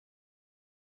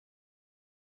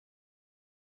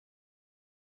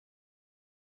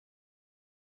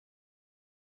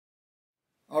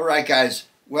All right, guys,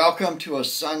 welcome to a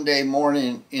Sunday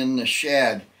morning in the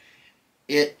shed.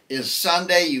 It is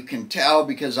Sunday, you can tell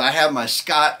because I have my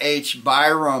Scott H.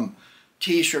 Byram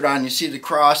t-shirt on. You see the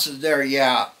crosses there?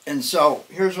 Yeah. And so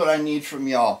here's what I need from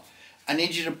y'all. I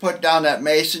need you to put down that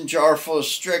mason jar full of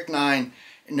strychnine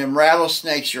and them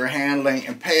rattlesnakes you're handling,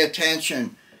 and pay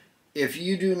attention. If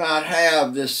you do not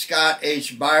have this Scott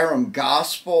H. Byram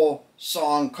gospel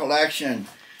song collection,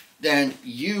 then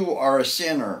you are a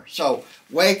sinner. So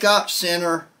wake up,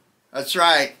 sinner. That's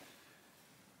right.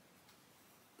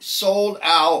 Sold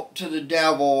out to the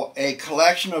devil, a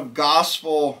collection of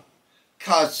gospel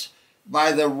cuts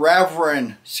by the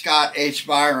Reverend Scott H.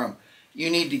 Byram.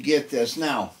 You need to get this.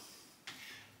 Now,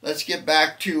 let's get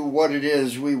back to what it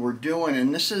is we were doing.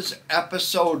 And this is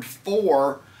episode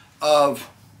 4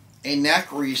 of a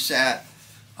neck reset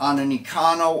on an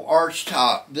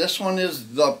Econo-Archtop. This one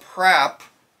is the prep.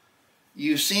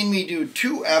 You've seen me do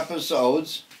 2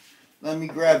 episodes. Let me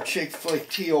grab Chick Flick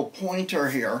Teal pointer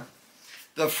here.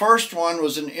 The first one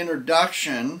was an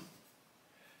introduction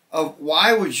of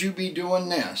why would you be doing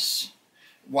this?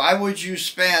 Why would you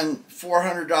spend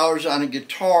 $400 on a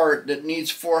guitar that needs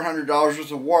 $400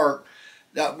 worth of work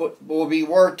that will be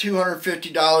worth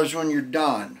 $250 when you're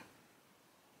done?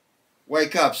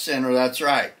 Wake up, sinner, that's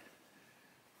right.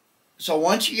 So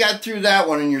once you got through that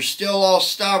one and you're still all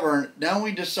stubborn, then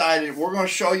we decided we're going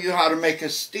to show you how to make a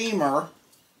steamer.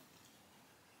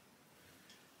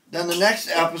 Then the next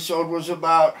episode was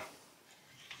about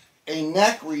a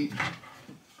neck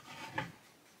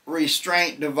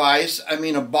restraint device. I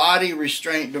mean a body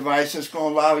restraint device that's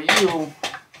going to allow you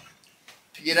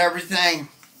to get everything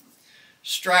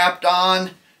strapped on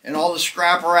and all the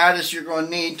scrap apparatus you're going to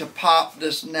need to pop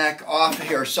this neck off of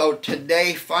here. So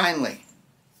today, finally,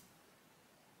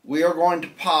 we are going to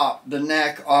pop the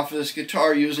neck off of this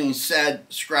guitar using said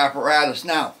scrap apparatus.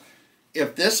 Now,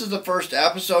 if this is the first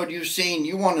episode you've seen,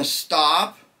 you want to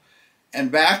stop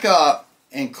and back up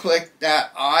and click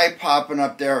that eye popping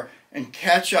up there and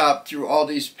catch up through all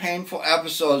these painful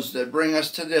episodes that bring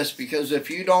us to this, because if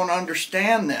you don't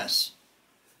understand this,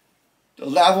 the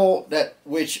level at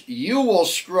which you will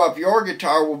screw up your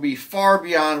guitar will be far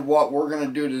beyond what we're going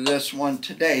to do to this one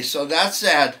today. So that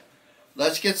said,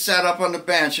 let's get set up on the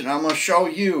bench, and I'm going to show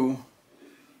you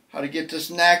how to get this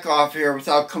neck off here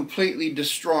without completely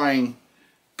destroying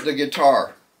the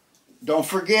guitar. Don't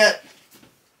forget,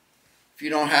 if you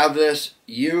don't have this,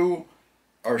 you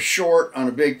are short on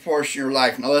a big portion of your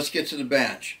life. Now let's get to the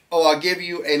bench. Oh, I'll give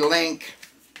you a link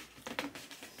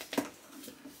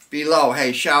below.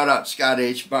 Hey, shout out Scott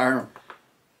H. Byram.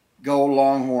 Go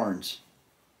Longhorns.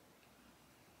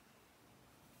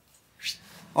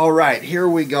 All right, here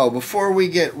we go. Before we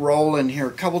get rolling here,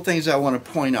 a couple things I want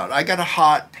to point out. I got a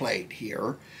hot plate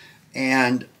here,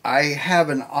 and I have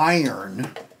an iron.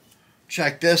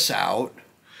 Check this out.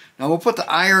 Now we'll put the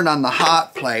iron on the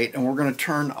hot plate, and we're going to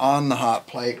turn on the hot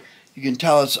plate. You can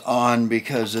tell it's on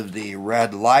because of the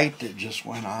red light that just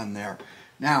went on there.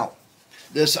 Now,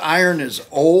 this iron is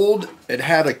old. It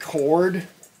had a cord.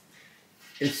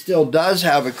 It still does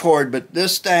have a cord, but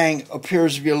this thing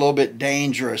appears to be a little bit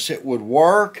dangerous. It would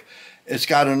work. It's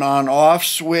got an on-off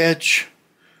switch.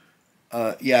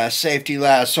 Yeah, safety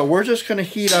last. So we're just going to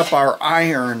heat up our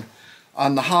iron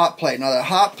on the hot plate. Now the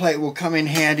hot plate will come in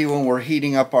handy when we're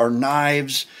heating up our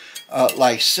knives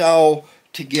like so,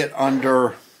 to get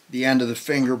under the end of the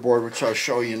fingerboard, which I'll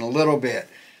show you in a little bit.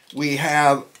 We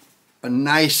have a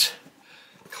nice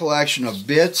collection of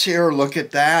bits here. Look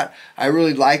at that. I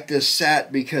really like this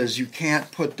set because you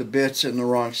can't put the bits in the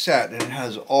wrong set. It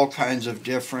has all kinds of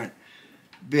different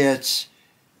bits.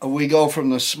 We go from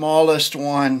the smallest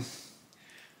one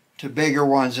to bigger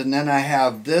ones, and then I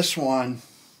have this one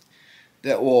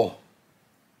that will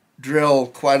drill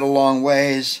quite a long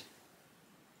ways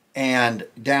and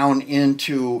down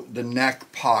into the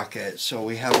neck pocket. So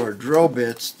we have our drill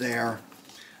bits there.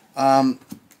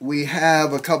 We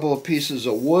have a couple of pieces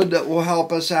of wood that will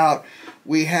help us out.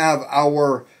 We have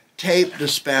our tape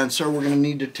dispenser. We're going to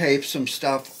need to tape some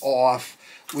stuff off.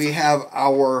 We have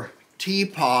our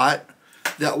teapot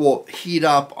that will heat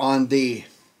up on the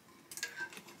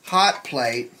hot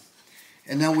plate.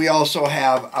 And then we also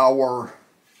have our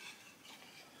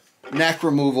neck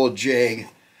removal jig,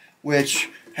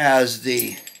 which has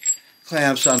the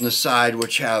clamps on the side,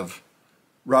 which have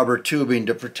rubber tubing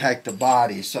to protect the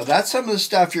body. So that's some of the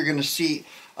stuff you're going to see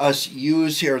us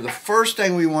use here. The first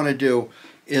thing we want to do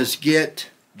is get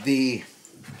the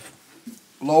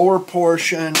lower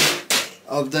portion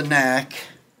of the neck,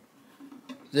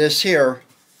 this here,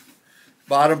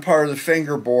 bottom part of the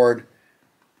fingerboard,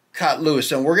 cut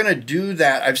loose. And we're going to do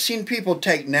that. I've seen people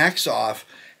take necks off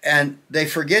And they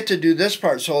forget to do this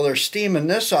part, so they're steaming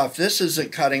this off. This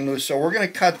isn't cutting loose, so we're going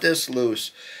to cut this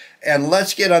loose. And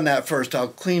let's get on that first. I'll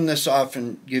clean this off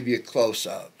and give you a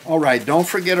close-up. All right, don't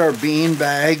forget our bean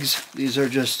bags. These are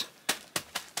just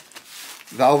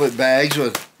velvet bags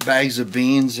with bags of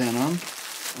beans in them.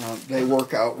 They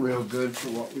work out real good for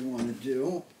what we want to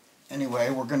do. Anyway,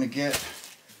 we're going to get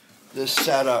this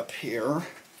set up here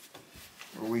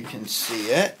where we can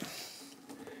see it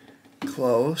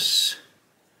close.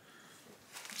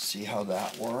 See how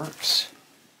that works.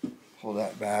 Pull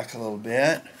that back a little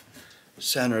bit.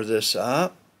 Center this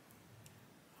up.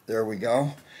 There we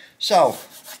go. So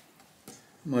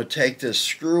I'm going to take this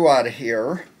screw out of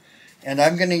here, and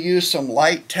I'm going to use some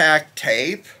light tack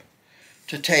tape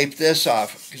to tape this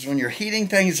off, because when you're heating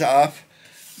things up,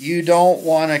 you don't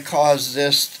want to cause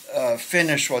this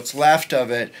finish, what's left of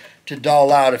it, to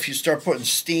dull out. If you start putting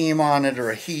steam on it or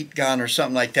a heat gun or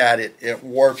something like that, it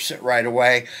warps it right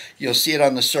away. You'll see it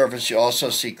on the surface. You'll also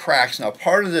see cracks. Now,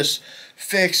 part of this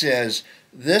fix is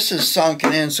this is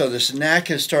sunken in, so this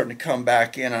neck is starting to come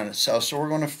back in on itself. So we're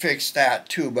going to fix that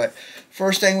too. But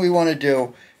first thing we want to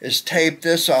do is tape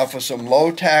this off with some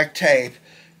low tack tape.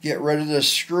 Get rid of this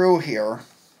screw here.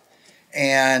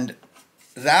 And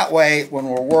that way, when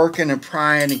we're working and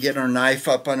prying and getting our knife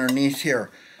up underneath here,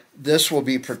 this will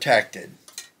be protected.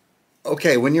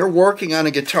 Okay, when you're working on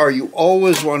a guitar, you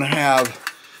always want to have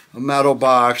a metal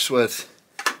box with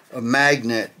a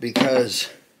magnet, because,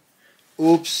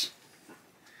 oops,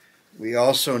 we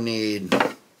also need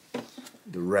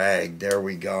the rag. There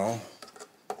we go.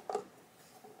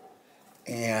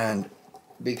 And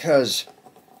because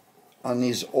on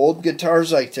these old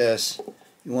guitars like this,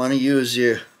 you want to use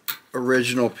your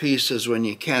original pieces when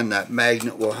you can. That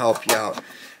magnet will help you out.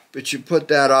 But you put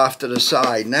that off to the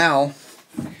side. Now,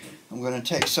 I'm going to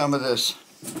take some of this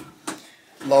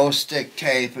low stick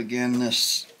tape. Again,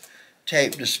 this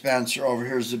tape dispenser over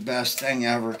here is the best thing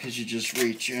ever, because you just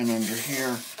reach in under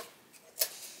here.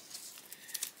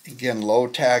 Again, low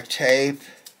tack tape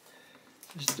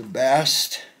is the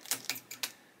best.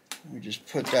 We just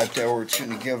put that there where it's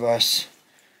going to give us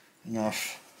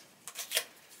enough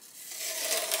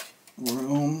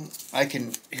room. I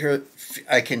don't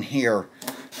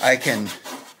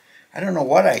know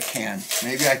what I can.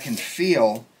 Maybe I can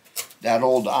feel that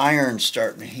old iron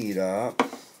starting to heat up.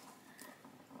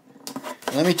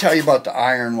 Let me tell you about the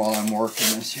iron while I'm working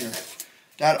this here.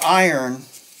 That iron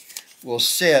will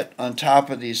sit on top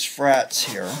of these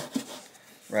frets here,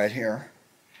 right here,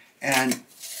 and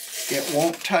it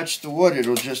won't touch the wood.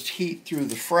 It'll just heat through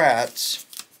the frets,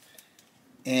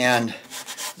 and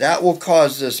that will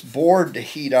cause this board to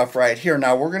heat up right here.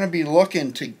 Now we're going to be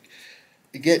looking to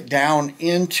get down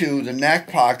into the neck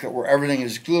pocket where everything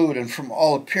is glued, and from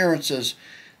all appearances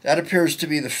that appears to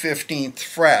be the 15th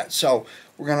fret. So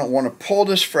we're going to want to pull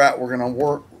this fret. We're going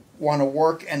to want to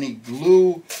work any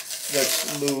glue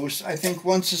that's loose. I think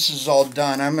once this is all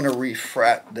done, I'm going to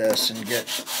refret this and get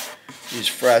these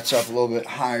frets up a little bit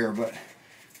higher. But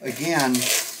again,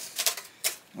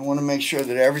 I want to make sure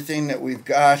that everything that we've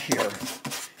got here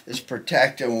is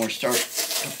protected when we start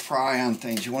to pry on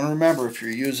things. You want to remember, if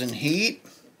you're using heat,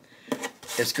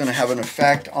 it's going to have an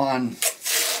effect on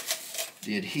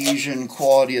the adhesion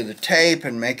quality of the tape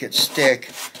and make it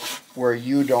stick where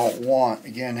you don't want.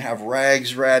 Again, have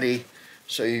rags ready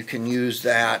so you can use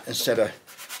that instead of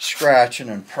scratching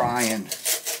and prying.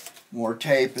 More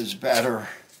tape is better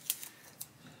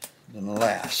than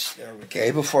less. There we go.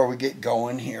 Okay, before we get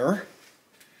going here,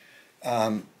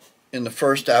 in the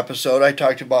first episode I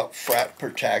talked about fret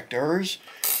protectors.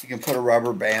 You can put a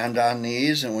rubber band on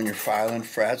these, and when you're filing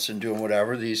frets and doing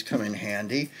whatever, these come in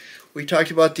handy. We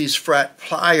talked about these fret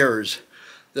pliers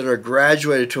that are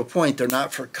graduated to a point. They're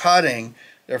not for cutting,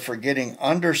 they're for getting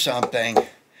under something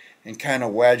and kind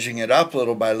of wedging it up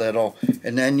little by little.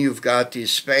 And then you've got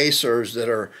these spacers that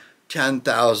are 10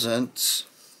 thousandths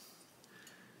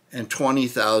and 20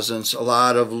 thousandths. A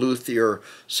lot of luthier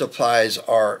supplies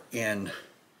are in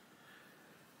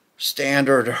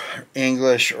standard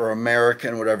English or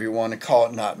American, whatever you want to call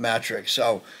it, not metric.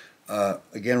 So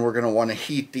again, we're going to want to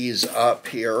heat these up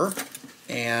here,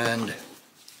 and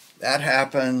that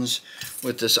happens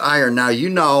with this iron. Now, you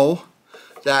know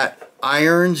that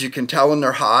irons, you can tell when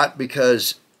they're hot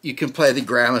because you can play the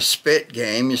grandma spit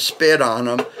game. You spit on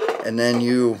them and then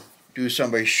you do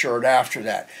somebody's shirt after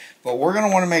that. But we're going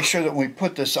to want to make sure that when we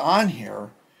put this on here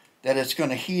that it's going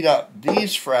to heat up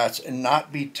these frets and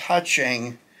not be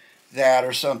touching that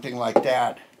or something like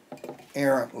that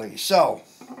errantly. So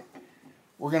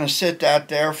we're going to sit that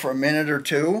there for a minute or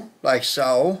two, like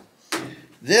so.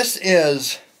 This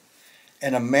is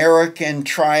an American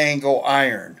triangle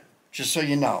iron. just so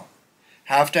you know.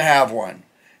 Have to have one.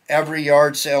 Every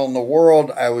yard sale in the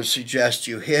world, I would suggest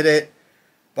you hit it.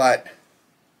 But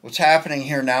what's happening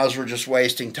here now is we're just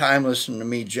wasting time listening to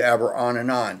me jabber on and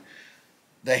on.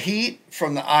 The heat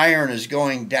from the iron is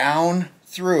going down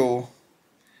through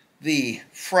the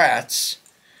frets,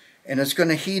 and it's going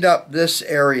to heat up this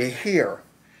area here.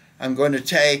 I'm going to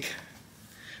take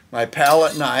my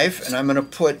palette knife and I'm going to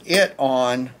put it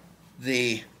on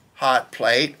the hot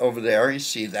plate over there, you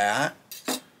see that,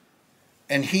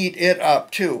 and heat it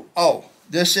up too. Oh,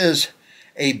 this is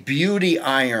a beauty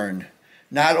iron.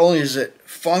 Not only is it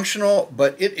functional,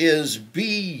 but it is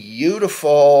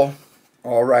beautiful.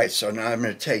 All right, so now I'm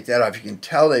going to take that off. You can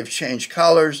tell they've changed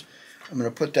colors. I'm going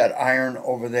to put that iron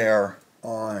over there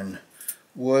on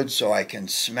wood so I can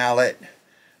smell it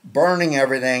burning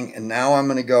everything. And now I'm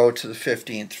going to go to the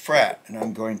 15th fret, and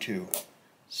I'm going to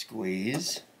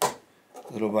squeeze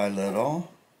little by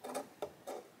little.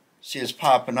 See, it's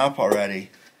popping up already,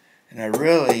 and I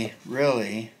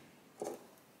really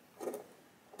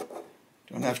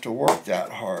don't have to work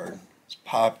that hard. It's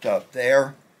popped up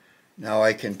there. Now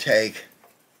I can take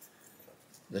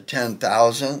the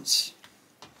 10,000ths,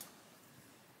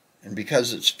 and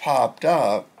because it's popped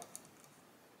up,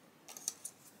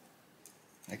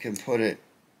 I can put it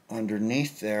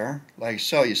underneath there like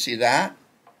so. You see that?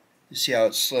 You see how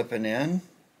it's slipping in?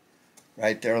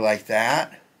 Right there like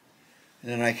that.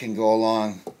 And then I can go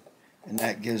along, and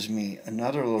that gives me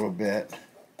another little bit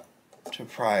to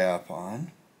pry up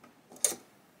on.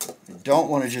 I don't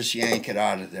want to just yank it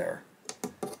out of there,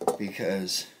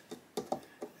 because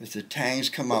if the tangs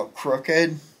come out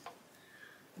crooked,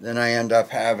 then I end up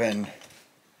having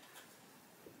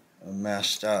a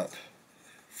messed up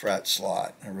fret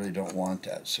slot. I really don't want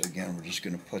that. So again, we're just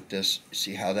going to put this,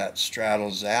 see how that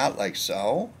straddles that, like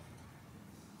so.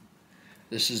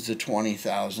 This is the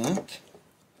 20,000th.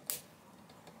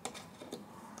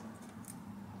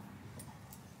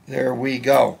 There we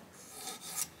go.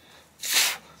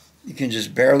 You can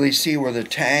just barely see where the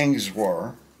tangs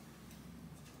were,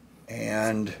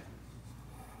 and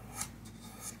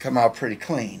come out pretty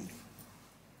clean.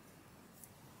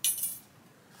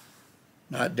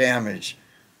 Not damaged.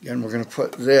 Again, we're going to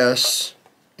put this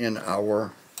in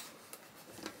our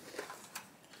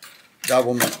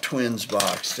Doublemint Twins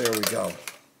box. There we go.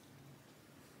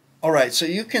 Alright, so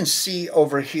you can see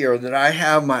over here that I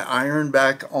have my iron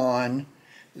back on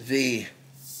the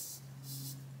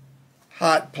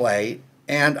hot plate,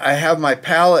 and I have my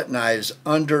palette knives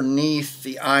underneath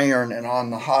the iron and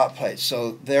on the hot plate,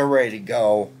 so they're ready to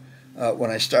go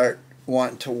when I start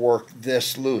wanting to work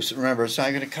this loose. Remember, it's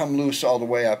not going to come loose all the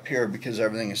way up here because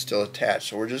everything is still attached,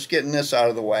 so we're just getting this out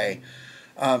of the way.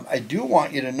 I do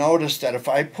want you to notice that if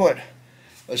I put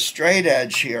a straight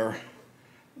edge here,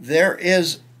 there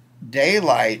is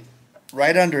daylight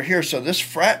right under here, so this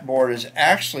fretboard is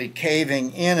actually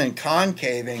caving in and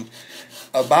concaving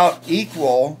about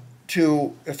equal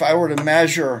to, if I were to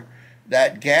measure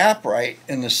that gap right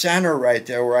in the center right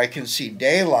there where I can see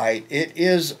daylight, it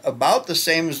is about the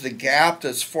same as the gap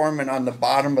that's forming on the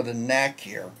bottom of the neck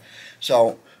here.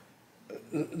 So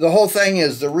the whole thing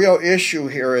is, the real issue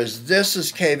here is this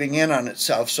is caving in on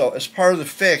itself. So as part of the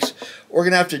fix, we're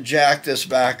going to have to jack this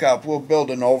back up. We'll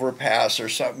build an overpass or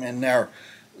something in there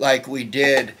like we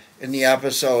did in the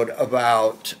episode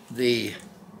about the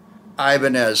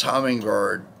Ibanez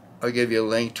hummingbird. I'll give you a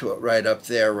link to it right up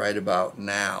there right about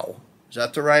now. Is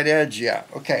that the right edge? Yeah.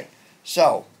 Okay.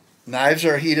 So, knives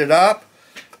are heated up.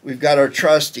 We've got our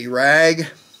trusty rag.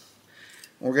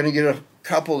 We're going to get a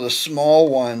couple of the small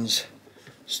ones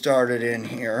started in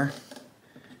here.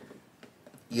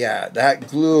 Yeah, that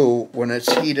glue, when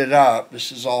it's heated up,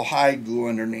 this is all hide glue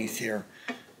underneath here.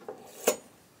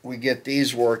 We get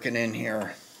these working in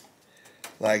here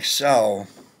like so.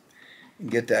 And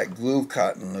get that glue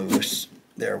cutting loose.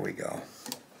 There we go.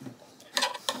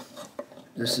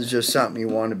 This is just something you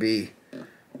want to be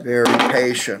very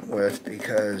patient with,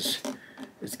 because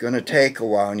it's going to take a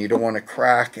while and you don't want to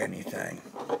crack anything.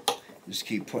 Just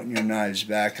keep putting your knives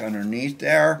back underneath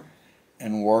there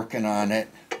and working on it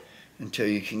until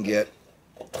you can get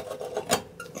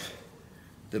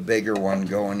the bigger one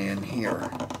going in here,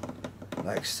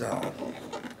 like so.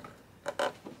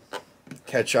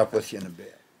 Catch up with you in a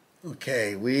bit.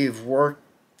 Okay, we've worked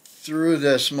through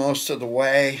this most of the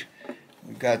way.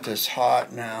 We've got this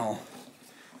hot now.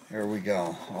 There we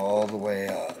go, all the way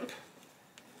up.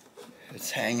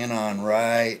 It's hanging on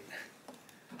right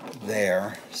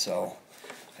there, so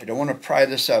I don't want to pry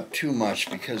this up too much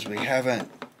because we haven't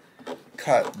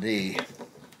cut the,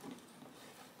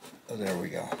 oh, there we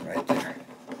go, right there.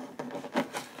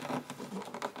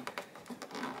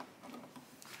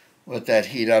 let that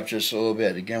heat up just a little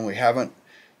bit. Again, we haven't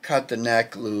cut the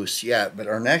neck loose yet, but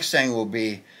our next thing will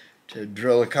be to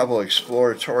drill a couple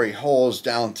exploratory holes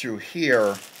down through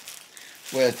here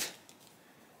with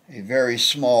a very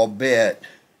small bit,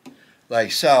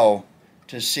 like so,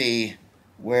 to see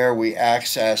where we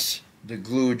access the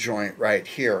glue joint right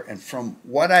here. And from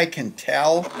what I can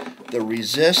tell, the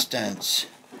resistance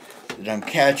that I'm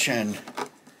catching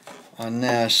on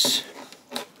this,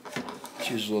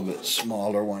 choose a little bit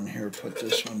smaller one here, put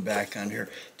this one back on here.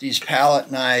 These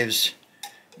palette knives,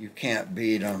 you can't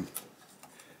beat them.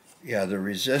 Yeah, the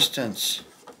resistance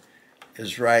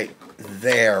is right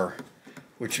there,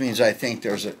 which means I think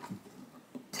there's a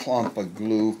clump of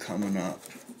glue coming up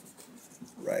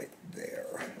right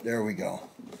there. There we go.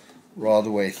 We're all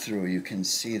the way through. You can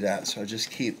see that. So I just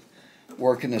keep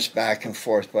working this back and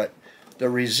forth. But the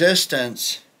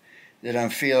resistance that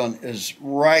I'm feeling is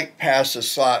right past the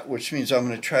slot, which means I'm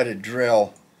going to try to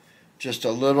drill just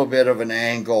a little bit of an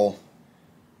angle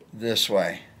this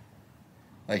way.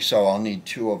 Like so. I'll need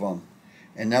 2 of them.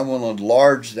 And then we'll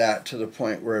enlarge that to the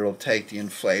point where it'll take the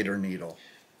inflator needle.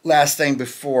 Last thing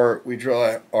before we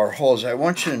drill our holes, I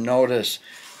want you to notice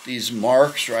these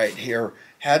marks right here.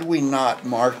 Had we not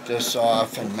marked this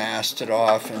off and masked it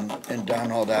off and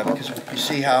done all that, because you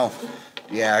see how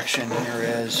the action here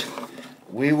is,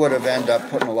 we would have ended up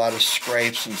putting a lot of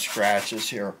scrapes and scratches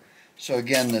here. So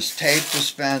again, this tape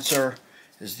dispenser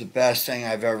is the best thing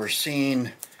I've ever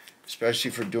seen,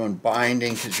 especially for doing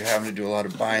binding, because you're having to do a lot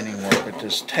of binding work. But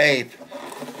this tape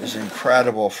is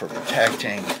incredible for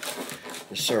protecting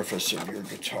the surface of your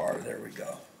guitar. There we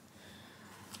go.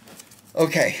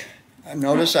 Okay,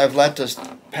 notice I've let this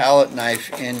palette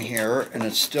knife in here, and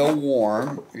it's still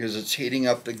warm because it's heating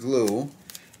up the glue.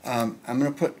 I'm going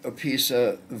to put a piece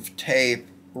of tape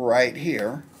right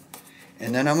here,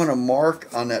 and then I'm going to mark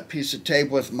on that piece of tape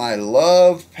with my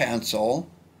love pencil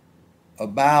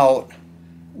about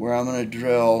where I'm going to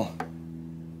drill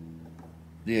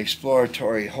the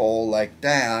exploratory hole like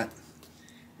that.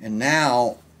 And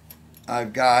now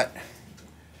I've got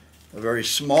a very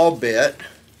small bit,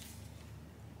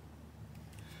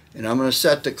 and I'm going to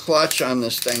set the clutch on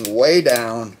this thing way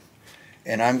down,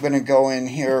 and I'm going to go in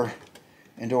here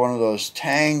into one of those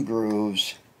tang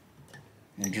grooves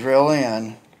and drill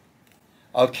in.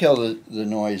 I'll kill the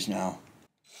noise now.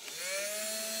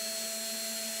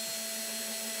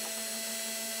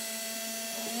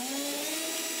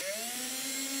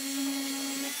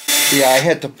 Yeah, I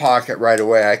hit the pocket right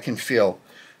away. I can feel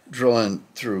drilling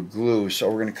through glue. So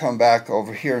we're going to come back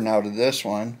over here now to this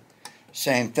one.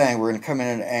 Same thing. We're going to come in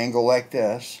at an angle like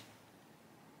this.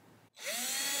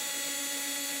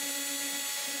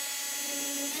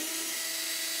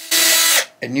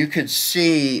 And you could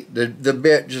see the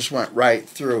bit just went right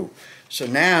through. So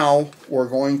now we're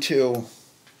going to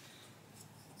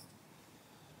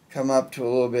come up to a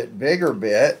little bit bigger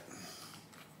bit,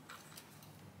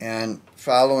 and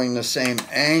following the same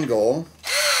angle,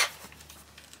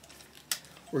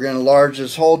 we're going to enlarge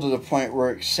this hole to the point where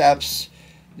it accepts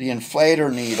the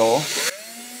inflator needle.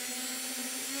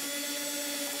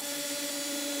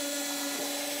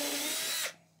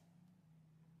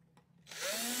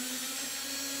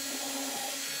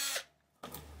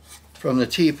 From the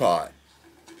teapot.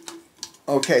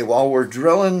 Okay, while we're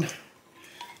drilling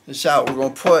this out, we're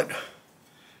going to put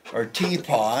our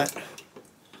teapot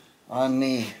on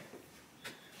the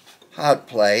hot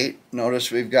plate.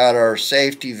 Notice we've got our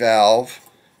safety valve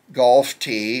golf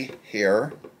tee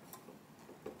here.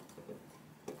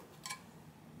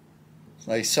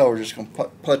 Like so, we're just going to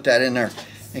put that in there.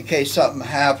 In case something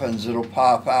happens, it'll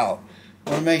pop out. I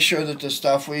want to make sure that the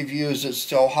stuff we've used that's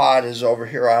still hot is over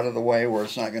here out of the way, where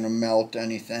it's not going to melt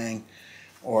anything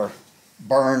or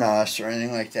burn us or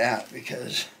anything like that,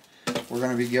 because we're going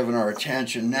to be giving our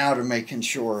attention now to making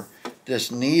sure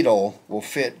this needle will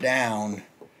fit down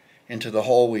into the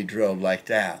hole we drilled like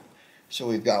that. So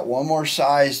we've got one more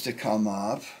size to come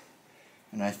up,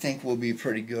 and I think we'll be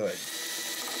pretty good.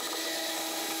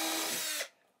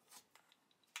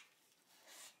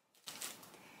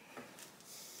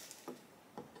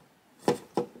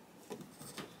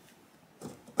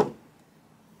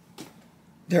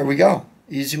 There we go.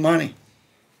 Easy money.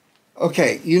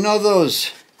 Okay, you know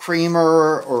those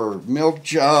creamer or milk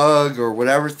jug or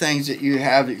whatever things that you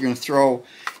have that you're going to throw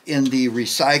in the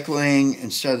recycling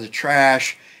instead of the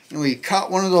trash? And we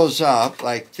cut one of those up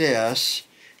like this,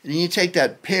 and then you take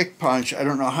that pick punch. I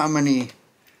don't know how many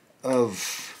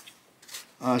of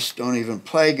us don't even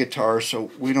play guitar, so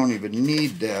we don't even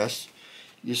need this.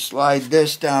 You slide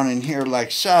this down in here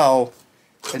like so,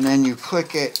 and then you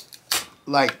click it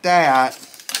like that,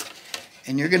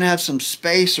 and you're going to have some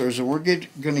spacers, and we're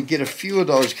going to get a few of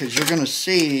those because you're going to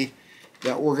see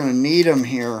that we're going to need them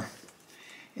here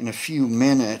in a few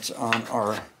minutes on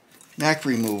our neck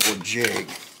removal jig.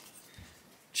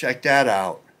 Check that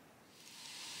out.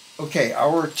 Okay,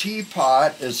 our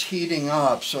teapot is heating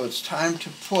up, so it's time to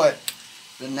put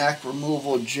the neck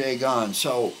removal jig on.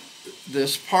 So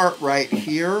this part right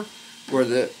here where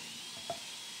the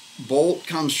bolt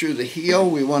comes through the heel,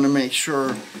 we want to make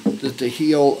sure that the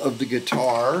heel of the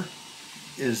guitar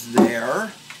is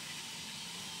there,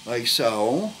 like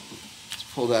so. Let's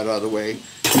pull that out of the way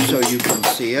so you can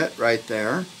see it right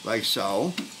there, like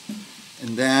so.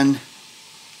 And then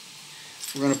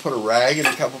we're going to put a rag and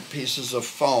a couple pieces of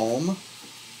foam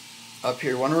up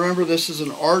here. You want to remember this is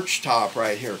an arch top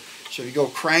right here. So if you go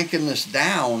cranking this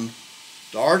down,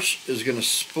 the arch is going to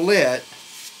split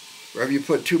wherever you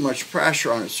put too much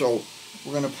pressure on it. So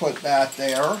we're going to put that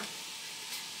there.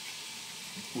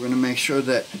 We're going to make sure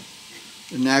that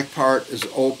the neck part is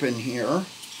open here.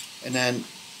 And then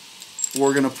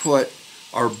we're going to put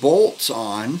our bolts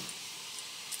on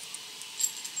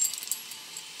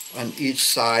each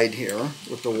side here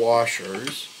with the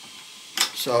washers.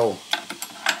 So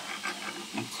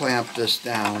you clamp this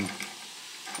down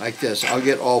like this. I'll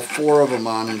get all 4 of them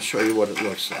on and show you what it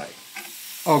looks like.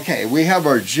 Okay, we have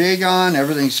our jig on,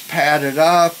 everything's padded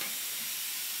up.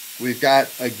 We've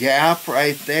got a gap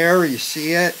right there, you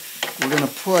see it. We're going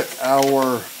to put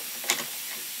our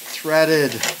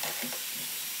threaded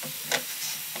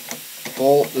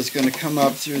bolt that's going to come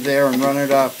up through there and run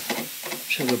it up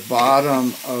to the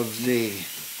bottom of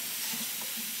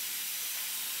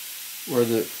where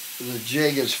the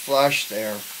jig is flush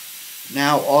there.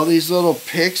 Now all these little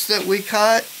picks that we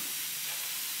cut,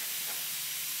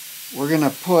 we're going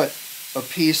to put a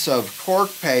piece of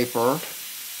cork paper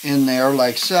in there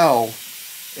like so,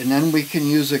 and then we can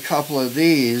use a couple of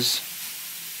these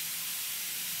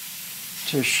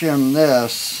to shim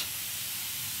this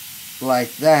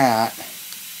like that.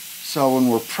 So when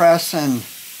we're pressing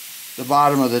the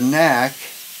bottom of the neck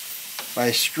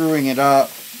by screwing it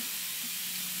up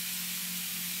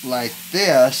like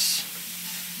this,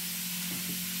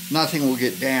 nothing will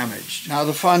get damaged. Now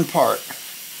the fun part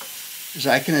is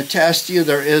I can attest to you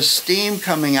there is steam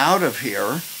coming out of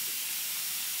here.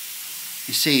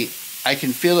 You see, I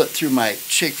can feel it through my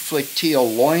Chick Flick Teal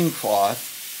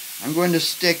loincloth. I'm going to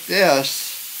stick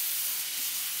this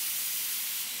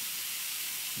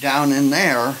down in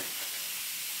there.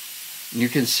 And you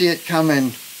can see it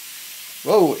coming.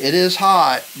 Whoa, it is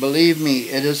hot. Believe me,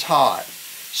 it is hot.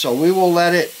 So we will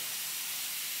let it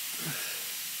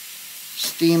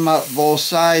steam up both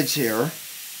sides here.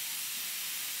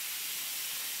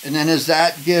 And then as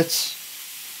that gets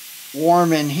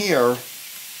warm in here,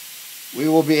 we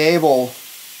will be able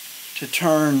to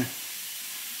turn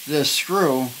this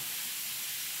screw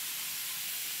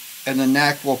and the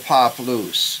neck will pop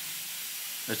loose.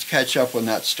 Let's catch up when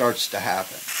that starts to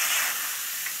happen.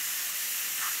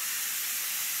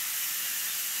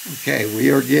 Okay,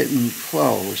 we are getting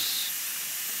close.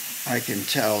 I can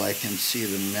tell, I can see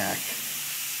the neck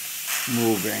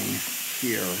moving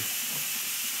here.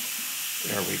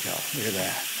 There we go, look at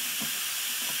that.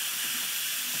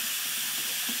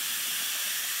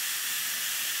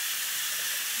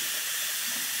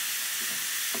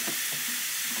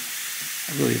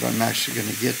 I believe I'm actually going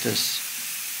to get this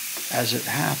as it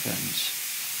happens.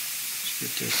 Let's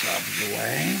get this out of the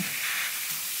way.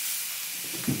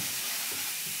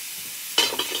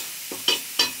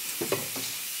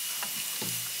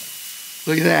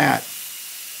 Look at that.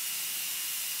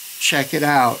 Check it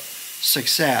out.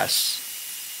 Success.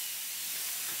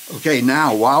 Okay,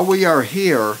 now while we are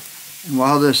here and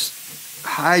while this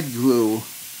hide glue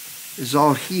is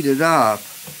all heated up,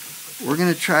 we're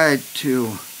going to try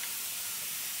to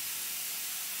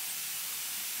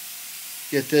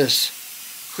get this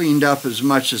cleaned up as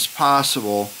much as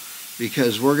possible,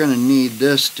 because we're going to need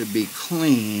this to be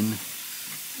clean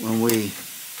when we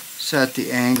set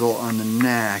the angle on the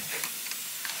neck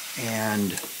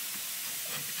and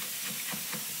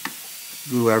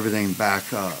glue everything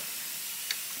back up.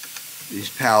 These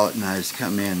palette knives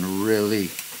come in really,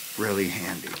 really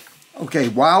handy. Okay,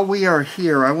 while we are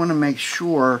here, I want to make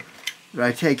sure that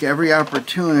I take every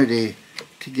opportunity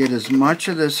to get as much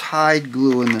of this hide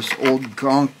glue and this old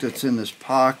gunk that's in this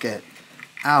pocket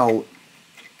out,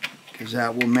 because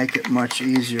that will make it much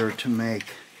easier to make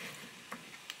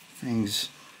things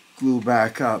glue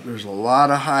back up. There's a lot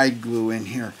of hide glue in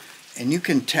here, and you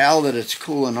can tell that it's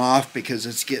cooling off because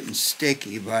it's getting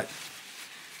sticky, but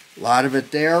a lot of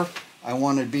it there. I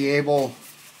want to be able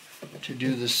to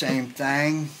do the same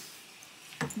thing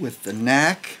with the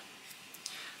neck.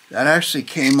 That actually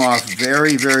came off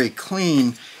very, very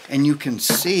clean, and you can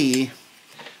see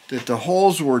that the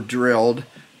holes were drilled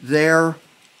there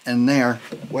and there.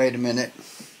 Wait a minute.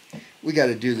 We got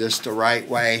to do this the right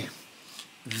way.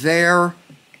 There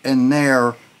and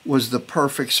there was the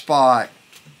perfect spot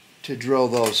to drill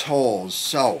those holes.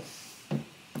 So,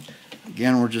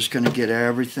 again, we're just going to get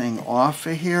everything off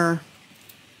of here.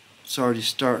 It's already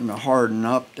starting to harden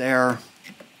up there,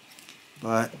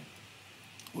 but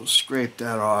we'll scrape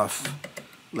that off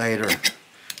later.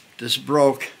 This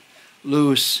broke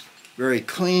loose very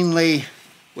cleanly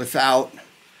without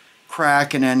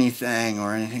cracking anything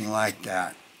or anything like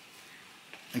that.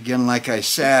 Again, like I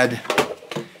said,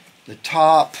 the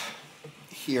top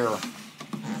here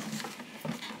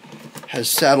has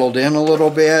settled in a little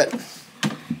bit,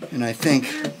 and I think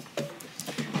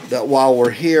that while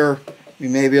we're here, we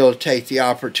may be able to take the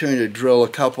opportunity to drill a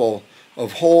couple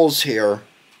of holes here,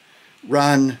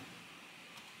 run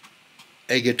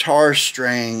a guitar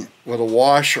string with a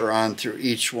washer on through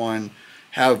each one,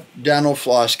 have dental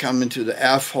floss come into the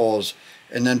F holes,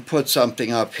 and then put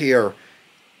something up here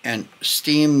and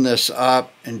steam this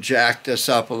up and jack this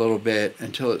up a little bit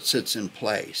until it sits in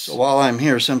place. So while I'm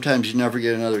here, sometimes you never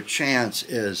get another chance,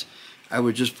 is I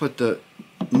would just put the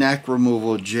neck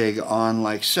removal jig on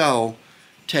like so,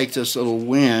 take this little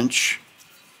winch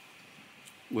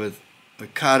with the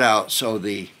cutout so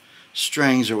the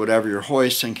strings or whatever you're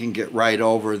hoisting can get right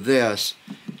over this.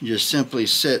 You just simply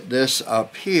sit this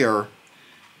up here,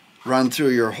 run through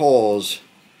your holes,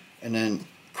 and then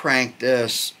crank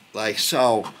this like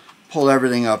so, pull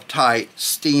everything up tight,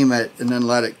 steam it, and then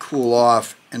let it cool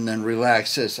off, and then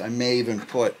relax this. I may even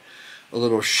put a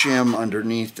little shim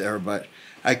underneath there, but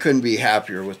I couldn't be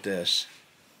happier with this.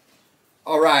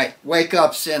 All right, wake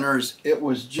up, sinners. It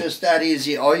was just that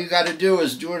easy. All you got to do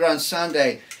is do it on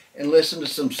Sunday and listen to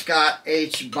some Scott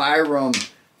H. Byram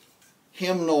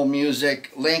hymnal music,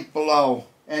 link below.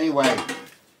 Anyway,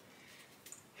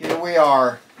 here we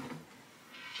are.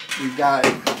 We've got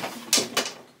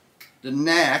the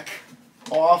neck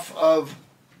off of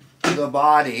the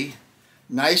body,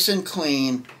 nice and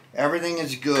clean. Everything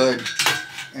is good,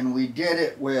 and we did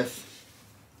it with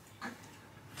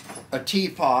a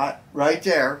teapot right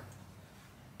there,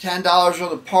 $10 worth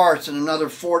of parts, and another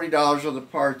 $40 worth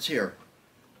of parts here.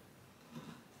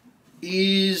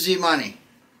 Easy money.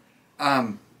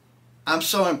 I'm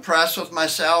so impressed with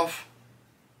myself.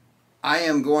 I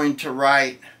am going to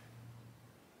write,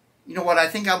 you know what, I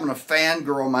think I'm going to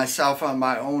fangirl myself on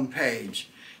my own page.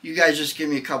 You guys just give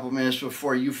me a couple minutes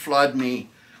before you flood me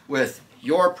with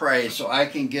your praise so I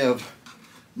can give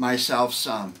myself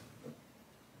some.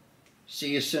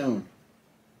 See you soon.